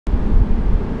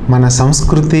మన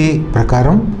సంస్కృతి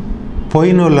ప్రకారం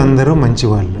పోయినోళ్ళందరూ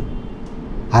మంచివాళ్ళు.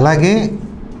 అలాగే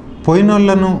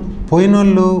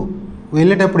పోయినోళ్ళు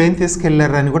వెళ్ళేటప్పుడు ఏం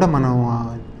తీసుకెళ్లారు అని కూడా మనం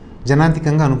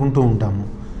జనాంతికంగా అనుకుంటూ ఉంటాము.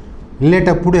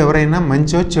 వెళ్ళేటప్పుడు ఎవరైనా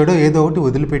మంచో చెడో ఏదో ఒకటి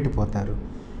వదిలిపెట్టిపోతారు.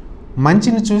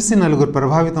 మంచిని చూసి నలుగురు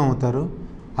ప్రభావితం అవుతారు.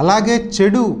 అలాగే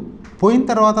చెడు పోయిన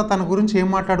తర్వాత తన గురించి ఏం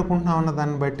మాట్లాడుకుంటున్నామన్న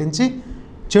దాన్ని బట్టించి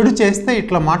చెడు చేస్తే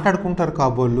ఇట్లా మాట్లాడుకుంటారు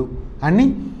కాబోళ్ళు అని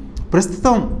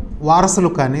ప్రస్తుతం వారసులు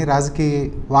కానీ రాజకీయ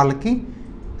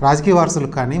వారసులు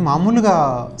కానీ మామూలుగా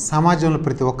సమాజంలో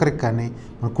ప్రతి ఒక్కరికి కానీ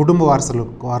మన కుటుంబ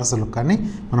వారసులకు కానీ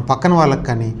మన పక్కన వాళ్ళకి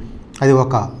కానీ అది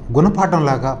ఒక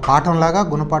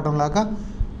గుణపాఠంలాగా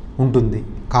ఉంటుంది.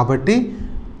 కాబట్టి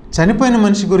చనిపోయిన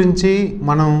మనిషి గురించి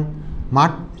మనం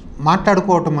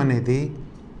మాట్లాడుకోవటం అనేది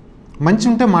మంచి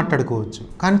ఉంటే మాట్లాడుకోవచ్చు,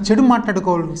 కానీ చెడు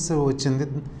మాట్లాడుకోవాల్సి వచ్చింది.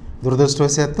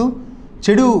 దురదృష్టవశాత్తు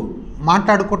చెడు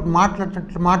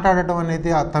మాట్లాడటం అనేది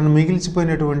తను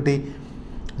మిగిల్చిపోయినటువంటి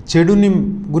చెడుని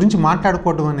గురించి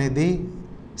మాట్లాడుకోవడం అనేది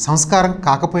సంస్కారం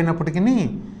కాకపోయినప్పటికీ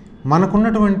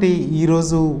మనకున్నటువంటి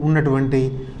ఈరోజు ఉన్నటువంటి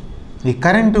ఈ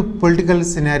కరెంటు పొలిటికల్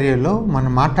సినారియోలో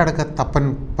మనం మాట్లాడక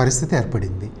తప్పని పరిస్థితి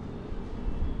ఏర్పడింది.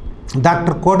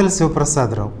 డాక్టర్ కోడెల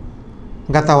శివప్రసాదరావు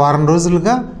గత వారం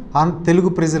రోజులుగా తెలుగు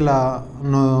ప్రజల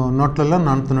నోట్లలో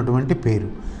నానుతున్నటువంటి పేరు.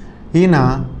 ఈయన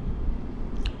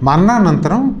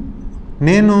మరణానంతరం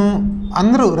నేను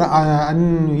అందరూ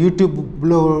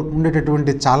యూట్యూబ్లో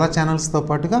ఉండేటటువంటి చాలా ఛానల్స్తో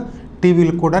పాటుగా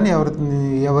టీవీలు కూడా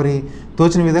ఎవరి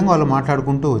తోచిన విధంగా వాళ్ళు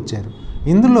మాట్లాడుకుంటూ వచ్చారు.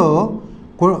 ఇందులో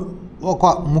ఒక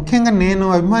ముఖ్యంగా నేను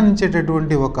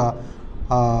అభిమానించేటటువంటి ఒక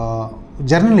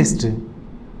జర్నలిస్ట్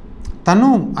తను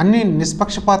అన్ని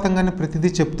నిష్పక్షపాతంగానే ప్రతిదీ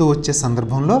చెప్తూ వచ్చే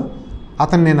సందర్భంలో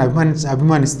అతను నేను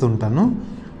అభిమానిస్తూ ఉంటాను.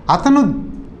 అతను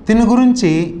తిని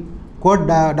గురించి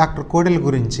డాక్టర్ కోడెల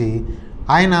గురించి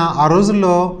ఆయన ఆ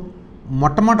రోజుల్లో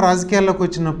మొట్టమొదటి రాజకీయాల్లోకి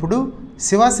వచ్చినప్పుడు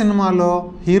శివ సినిమాలో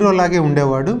హీరోలాగే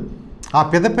ఉండేవాడు, ఆ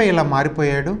పెదపై ఇలా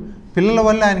మారిపోయాడు, పిల్లల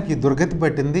వల్ల ఆయనకి దుర్గతి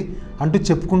పట్టింది అంటూ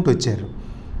చెప్పుకుంటూ వచ్చారు.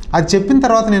 అది చెప్పిన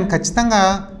తర్వాత నేను ఖచ్చితంగా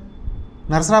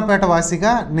నరసరావుపేట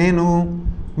వాసిగా నేను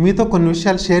మీతో కొన్ని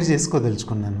విషయాలు షేర్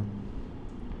చేసుకోదలుచుకున్నాను.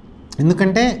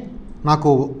 ఎందుకంటే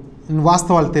నాకు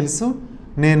వాస్తవాలు తెలుసు.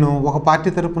 నేను ఒక పార్టీ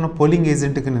తరపున పోలింగ్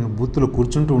ఏజెంట్కి నేను బూత్లో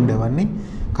కూర్చుంటూ ఉండేవాడిని.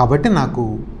 కాబట్టి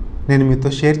నేను మీతో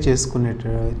షేర్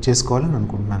చేసుకోవాలని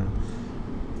అనుకుంటున్నాను.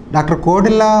 డాక్టర్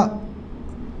కోడెల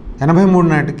 83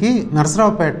 నాటికి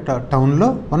నరసరావుపేట టౌన్లో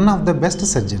one of the best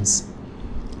surgeons,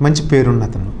 మంచి పేరున్న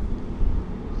అతను.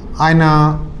 ఆయన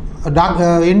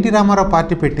ఎన్టీ రామారావు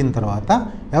పార్టీ పెట్టిన తర్వాత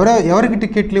ఎవరికి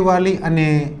టికెట్లు ఇవ్వాలి అనే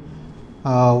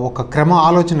ఒక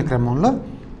ఆలోచన క్రమంలో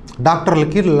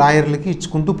డాక్టర్లకి లాయర్లకి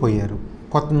ఇచ్చుకుంటూ పోయారు.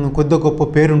 కొద్ది గొప్ప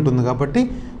పేరు ఉంటుంది కాబట్టి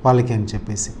వాళ్ళకి అని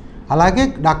చెప్పేసి. అలాగే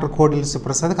డాక్టర్ కోడెల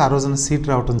శివప్రసాద్కి ఆ రోజున సీట్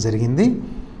రావటం జరిగింది.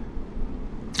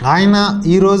 ఆయన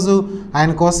ఈరోజు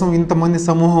ఆయన కోసం ఇంతమంది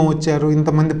సమూహం వచ్చారు,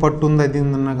 ఇంతమంది పట్టు ఉంది అది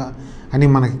ఉందన్నగా అని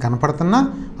మనకి కనపడుతున్నా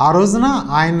ఆ రోజున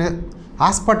ఆయన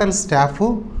హాస్పిటల్ స్టాఫ్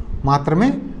మాత్రమే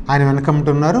ఆయన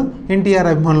వెనకమ్ముతున్నారు. ఎన్టీఆర్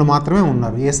అభిమానులు మాత్రమే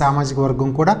ఉన్నారు. ఏ సామాజిక వర్గం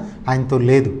కూడా ఆయనతో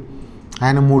లేదు.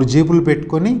 ఆయన 3 జీపులు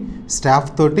పెట్టుకొని స్టాఫ్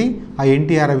తోటి ఆ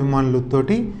ఎన్టీఆర్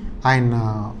అభిమానులతోటి ఆయన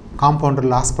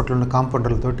హాస్పిటల్ ఉన్న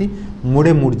కాంపౌండర్లతోటి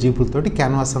 3 జీపులతోటి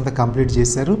క్యాన్వాస్ అంతా కంప్లీట్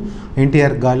చేశారు.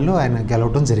 ఎన్టీఆర్ గాల్లో ఆయన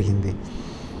గెలవడం జరిగింది.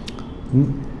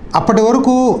 అప్పటి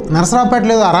వరకు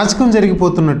నరసరావుపేటలో అరాచకం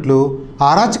జరిగిపోతున్నట్లు ఆ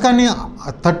అరాచకాన్ని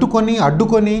తట్టుకొని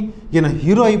అడ్డుకొని ఈయన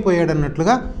హీరో అయిపోయాడు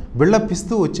అన్నట్లుగా బిల్డప్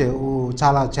ఇస్తూ వచ్చే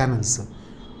చాలా ఛానల్స్.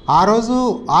 ఆ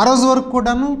రోజు వరకు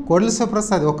కూడాను కోడెల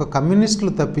శివప్రసాద్ ఒక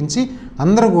కమ్యూనిస్టులు తప్పించి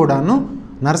అందరూ కూడాను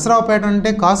నరసరావుపేట అంటే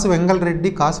కాసు వెంగళరెడ్డి,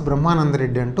 కాసు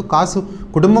బ్రహ్మానందరెడ్డి అంటూ కాసు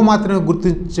కుటుంబం మాత్రమే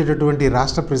గుర్తించేటటువంటి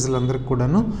రాష్ట్ర ప్రజలందరికీ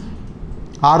కూడాను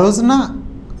ఆ రోజున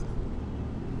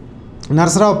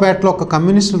నరసరావుపేటలో ఒక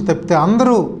కమ్యూనిస్టులు తప్పితే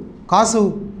అందరూ కాసు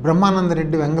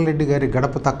బ్రహ్మానందరెడ్డి, వెంగళరెడ్డి గారి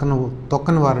గడప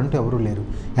తొక్కని వారంటూ ఎవరూ లేరు.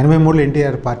 83లో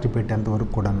ఎన్టీఆర్ పార్టీ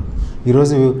పెట్టేంతవరకు కూడాను.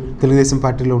 ఈరోజు తెలుగుదేశం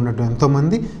పార్టీలో ఉన్నట్టు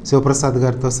ఎంతోమంది శివప్రసాద్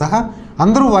గారితో సహా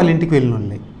అందరూ వాళ్ళ ఇంటికి వెళ్ళిన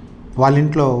వాళ్ళే. వాళ్ళ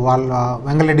ఇంట్లో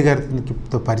వెంగళరెడ్డి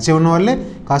గారితో పరిచయం ఉన్న వాళ్ళే,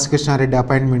 కాసు కృష్ణారెడ్డి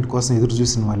అపాయింట్మెంట్ కోసం ఎదురు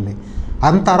చూసిన వాళ్ళే.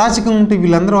 అంత అరాచకం ఉంటే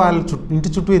వీళ్ళందరూ వాళ్ళ ఇంటి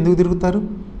చుట్టూ ఎందుకు తిరుగుతారు?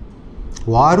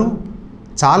 వారు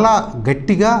చాలా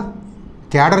గట్టిగా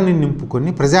కేడర్ని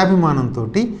నింపుకొని ప్రజాభిమానంతో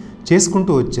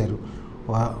చేసుకుంటూ వచ్చారు,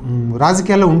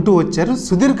 రాజకీయాల్లో ఉంటూ వచ్చారు.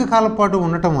 సుదీర్ఘకాల పాటు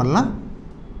ఉండటం వల్ల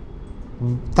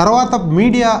తర్వాత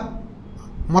మీడియా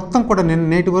మొత్తం కూడా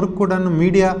నేటి వరకు కూడాను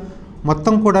మీడియా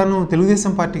మొత్తం కూడాను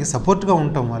తెలుగుదేశం పార్టీకి సపోర్ట్గా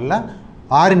ఉండటం వల్ల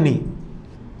వారిని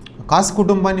కాసు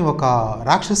కుటుంబాన్ని ఒక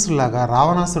రాక్షసులాగా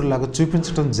రావణాసురులాగా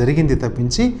చూపించడం జరిగింది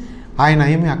తప్పించి ఆయన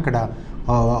ఏమి అక్కడ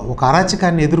ఒక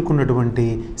అరాచకాన్ని ఎదుర్కొన్నటువంటి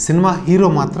సినిమా హీరో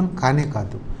మాత్రం కానే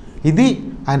కాదు. ఇది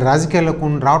ఆయన రాజకీయాల్లోకి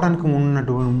రావడానికి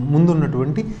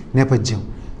ముందున్నటువంటి నేపథ్యం.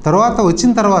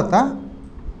 వచ్చిన తర్వాత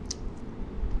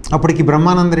అప్పటికి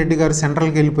బ్రహ్మానంద రెడ్డి గారు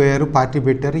సెంట్రల్కి వెళ్ళిపోయారు, పార్టీ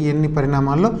పెట్టారు. ఎన్ని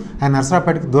పరిణామాల్లో ఆయన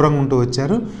నరసరావుపేటకి దూరంగా ఉంటూ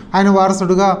వచ్చారు. ఆయన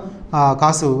వారసుడుగా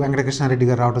కాసు వెంకటకృష్ణారెడ్డి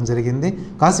గారు రావడం జరిగింది.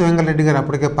 కాసు వెంకటరెడ్డి గారు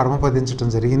అప్పటికే పరమపదించడం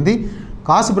జరిగింది.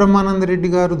 కాసు బ్రహ్మానంద రెడ్డి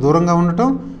గారు దూరంగా ఉండటం,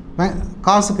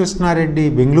 కాసు కృష్ణారెడ్డి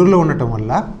బెంగళూరులో ఉండటం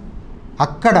వల్ల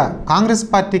అక్కడ కాంగ్రెస్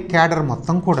పార్టీ క్యాడర్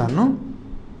మొత్తం కూడాను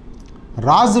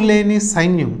రాజు లేని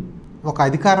సైన్యం, ఒక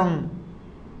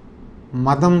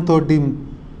మదంతో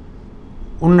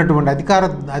ఉన్నటువంటి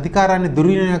అధికారాన్ని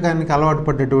దుర్వినియోగానికి అలవాటు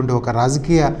పడ్డటువంటి ఒక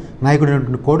రాజకీయ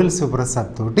నాయకుడైనటువంటి కోడెల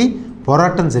శివప్రసాద్ తోటి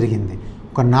పోరాటం జరిగింది.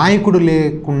 ఒక నాయకుడు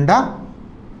లేకుండా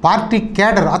పార్టీ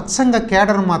క్యాడర్, అచ్చంగా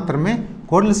క్యాడర్ మాత్రమే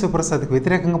కోడెల శివప్రసాద్కి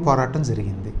వ్యతిరేకంగా పోరాటం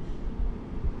జరిగింది.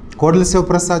 కోడెల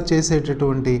శివప్రసాద్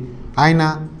చేసేటటువంటి ఆయన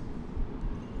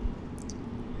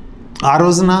ఆ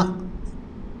రోజున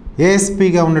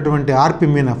ఏఎస్పీగా ఉన్నటువంటి ఆర్పి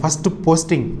మీనా, ఫస్ట్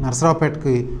పోస్టింగ్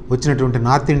నరసరావుపేటకి వచ్చినటువంటి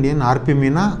నార్త్ ఇండియన్ ఆర్పి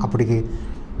మీనా, అప్పటికి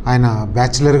ఆయన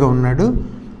బ్యాచిలర్గా ఉన్నాడు.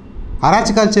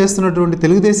 అరాచకాలు చేస్తున్నటువంటి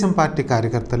తెలుగుదేశం పార్టీ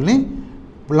కార్యకర్తల్ని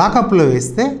లాకప్లో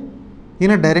వేస్తే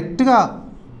ఈయన డైరెక్ట్గా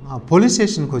పోలీస్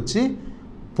స్టేషన్కి వచ్చి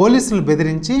పోలీసులు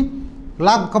బెదిరించి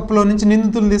లాకప్లో నుంచి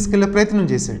నిందితులు తీసుకెళ్లే ప్రయత్నం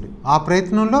చేశాడు. ఆ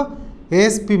ప్రయత్నంలో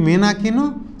ఏఎస్పీ మీనాకిను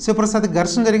శివప్రసాద్కి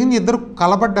ఘర్షణ జరిగింది. ఇద్దరు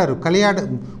కలబడ్డారు,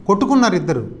 కొట్టుకున్నారు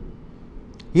ఇద్దరు.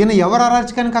 ఈయన ఎవరు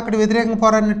అరాచకానికి అక్కడ వ్యతిరేకంగా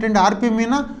పోరాడినటువంటి ఆర్పి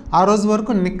మీనా ఆ రోజు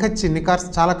వరకు నిఖార్స్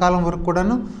చాలా కాలం వరకు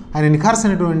కూడాను ఆయన నిఖార్స్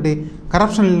అనేటువంటి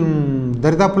కరప్షన్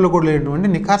దరిదాపుల్లో కూడా లేనటువంటి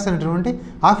నిఖార్స్ అనేటువంటి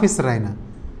ఆఫీసర్.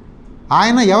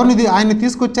 ఆయన ఎవరిని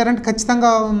తీసుకొచ్చారంటే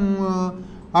ఖచ్చితంగా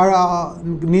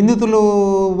నిందితుల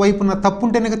వైపున తప్పు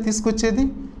ఉంటేనే తీసుకొచ్చేది.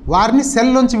 వారిని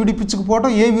సెల్లోంచి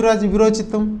విడిపించకపోవడం ఏ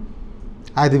విరోచితం,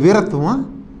 అది వీరత్వమా?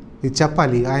 ఇది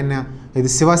చెప్పాలి. ఆయన ఇది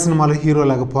శివ సినిమాలో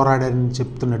హీరోలాగా పోరాడారని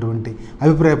చెప్తున్నటువంటి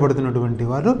అభిప్రాయపడుతున్నటువంటి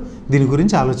వారు దీని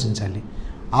గురించి ఆలోచించాలి.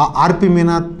 ఆ ఆర్పి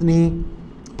మీనాని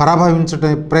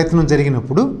పరాభవించడం ప్రయత్నం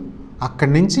జరిగినప్పుడు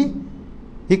అక్కడి నుంచి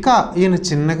ఇక ఈయన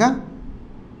చిన్నగా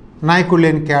నాయకుడు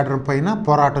లేని క్యాడర్ పైన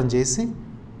పోరాటం చేసి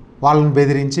వాళ్ళని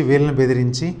బెదిరించి వీళ్ళని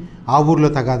బెదిరించి ఆ ఊర్లో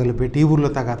తగాదలు పెట్టి ఈ ఊర్లో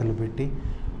తగాదలు పెట్టి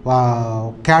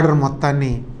క్యాడర్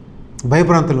మొత్తాన్ని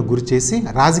భయభ్రాంతులకు గురి చేసి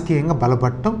రాజకీయంగా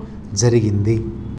బలపడటం జరిగింది.